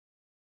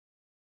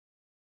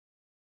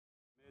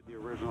The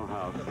original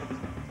house.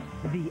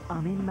 The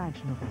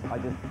unimaginable. I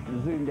just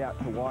zoomed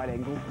out to wide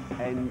angle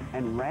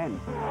and ran.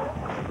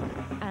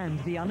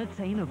 And the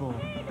unattainable.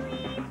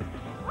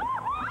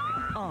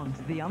 And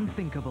the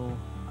unthinkable.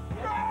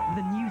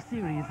 The new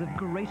series of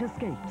Great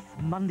Escapes,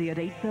 Monday at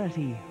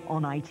 8:30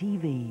 on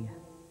ITV.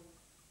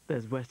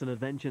 There's Western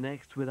Adventure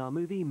next with our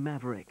movie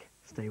Maverick.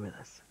 Stay with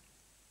us.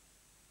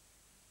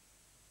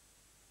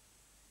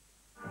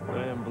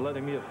 I am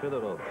Vladimir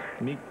Fedorov,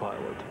 MiG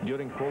pilot.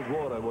 During Cold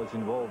War, I was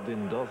involved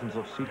in dozens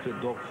of secret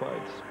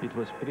dogfights. It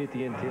was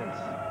pretty intense.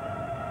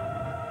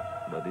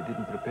 But it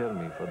didn't prepare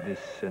me for this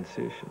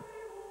sensation.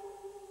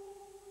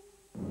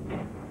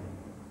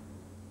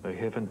 I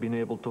haven't been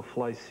able to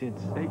fly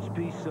since.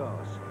 HP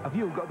sauce. Have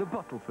you got the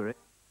bottle for it?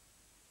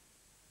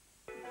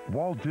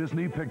 Walt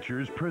Disney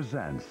Pictures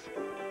presents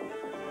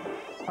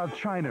a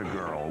China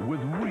girl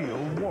with real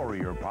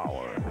warrior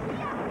power.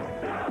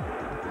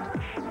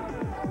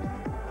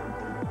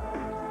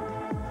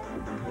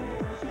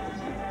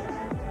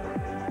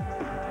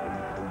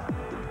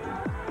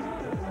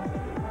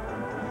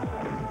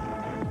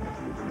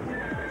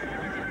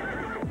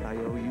 I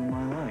owe you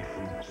my life.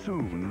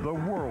 Soon, the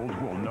world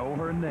will know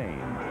her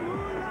name.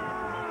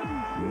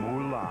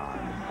 Mulan.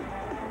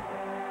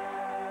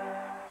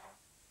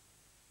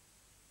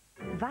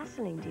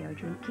 Vaseline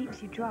deodorant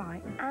keeps you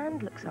dry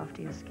and looks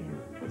after your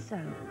skin. So,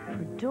 for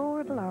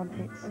adorable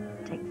armpits,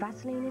 take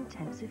Vaseline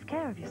Intensive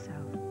care of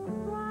yourself.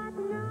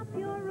 Button up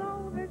your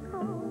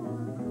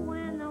overcoat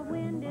when the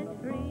wind is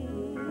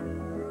free.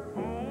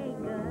 Take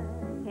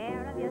good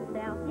care of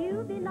yourself,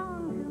 you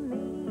belong to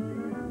me.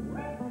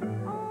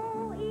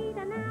 Oh, eat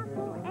an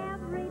apple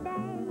every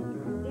day,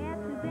 get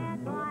to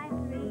bed by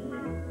 3.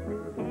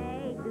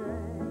 Take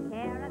good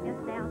care of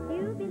yourself,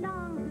 you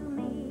belong to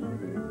me.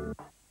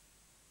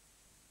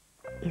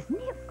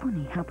 Isn't it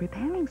funny how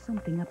preparing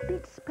something a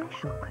bit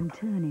special can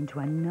turn into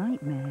a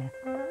nightmare?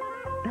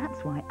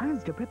 That's why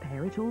Asda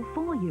prepare it all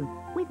for you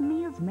with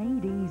meals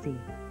made easy,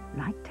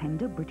 like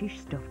tender British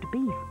stuffed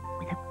beef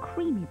with a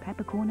creamy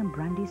peppercorn and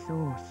brandy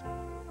sauce,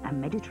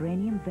 and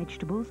Mediterranean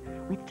vegetables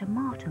with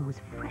tomatoes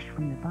fresh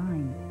from the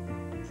vine.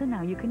 So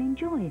now you can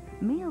enjoy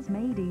meals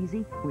made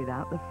easy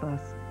without the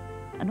fuss,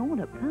 and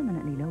all at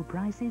permanently low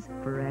prices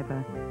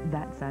forever.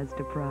 That's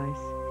Asda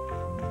price.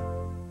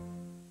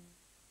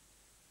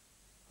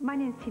 My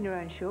name's Tina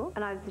Earnshaw,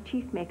 and I was the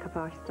chief makeup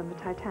artist on the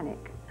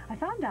Titanic. I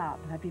found out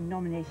that I'd been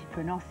nominated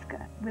for an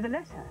Oscar with a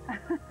letter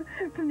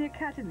from the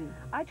Academy.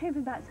 I trained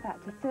with Max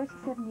Factor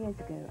 37 years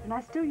ago, and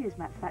I still use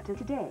Max Factor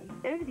today.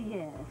 Over the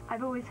years,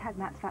 I've always had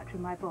Max Factor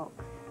in my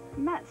box.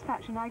 Max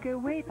Factor and I go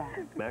way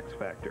back. Max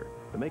Factor,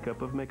 the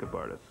makeup of makeup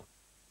artists.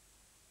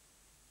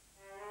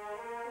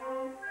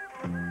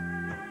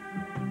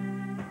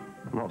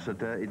 Not so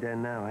dirty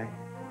then now, eh?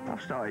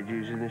 I've started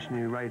using this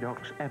new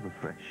Radox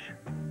Everfresh.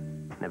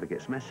 Never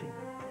gets messy,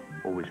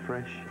 always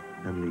fresh,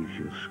 and leaves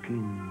your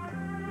skin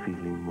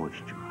feeling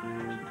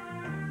moisturized.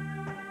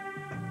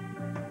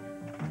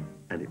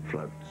 And it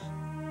floats,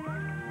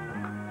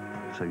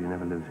 so you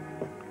never lose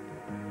it.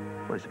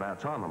 Well, it's about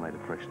time I made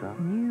a fresh start.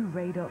 New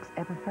Radox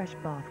Everfresh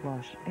Bath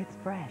Wash. It's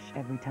fresh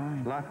every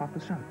time. Life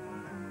after soap?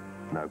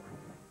 No problem.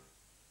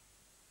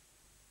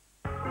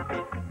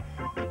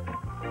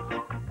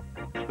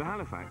 The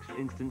Halifax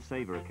Instant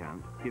Saver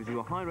account gives you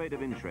a high rate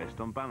of interest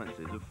on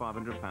balances of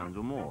 £500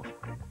 or more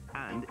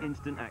and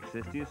instant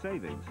access to your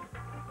savings.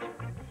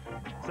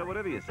 So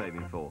whatever you're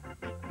saving for,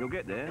 you'll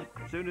get there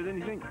sooner than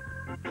you think.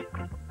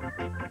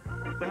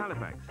 The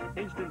Halifax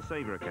Instant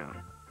Saver account.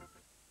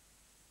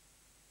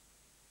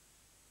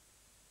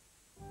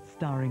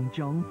 Starring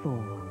John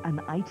Thor, an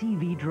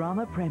ITV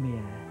drama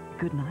premiere.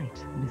 Good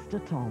night, Mr.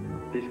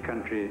 Tom. This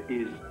country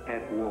is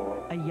at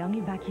war. A young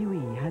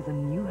evacuee has a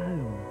new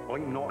home.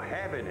 I'm not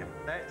having him.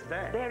 That's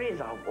that. There is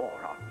a war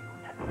on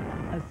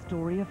you. A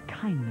story of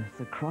kindness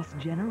across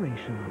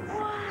generations.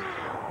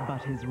 Wow.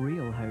 But his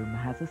real home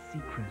has a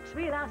secret.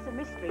 Real house of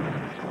mystery.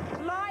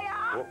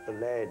 Liar! What the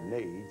lad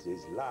needs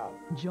is love.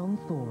 John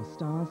Thor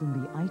stars in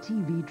the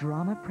ITV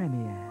drama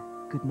premiere.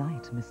 Good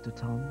night, Mr.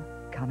 Tom.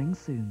 Coming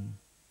soon.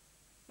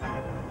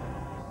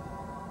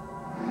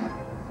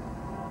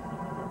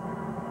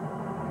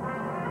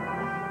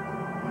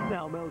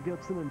 Now Mel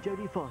Gibson and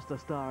Jodie Foster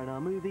star in our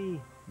movie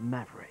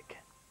Maverick.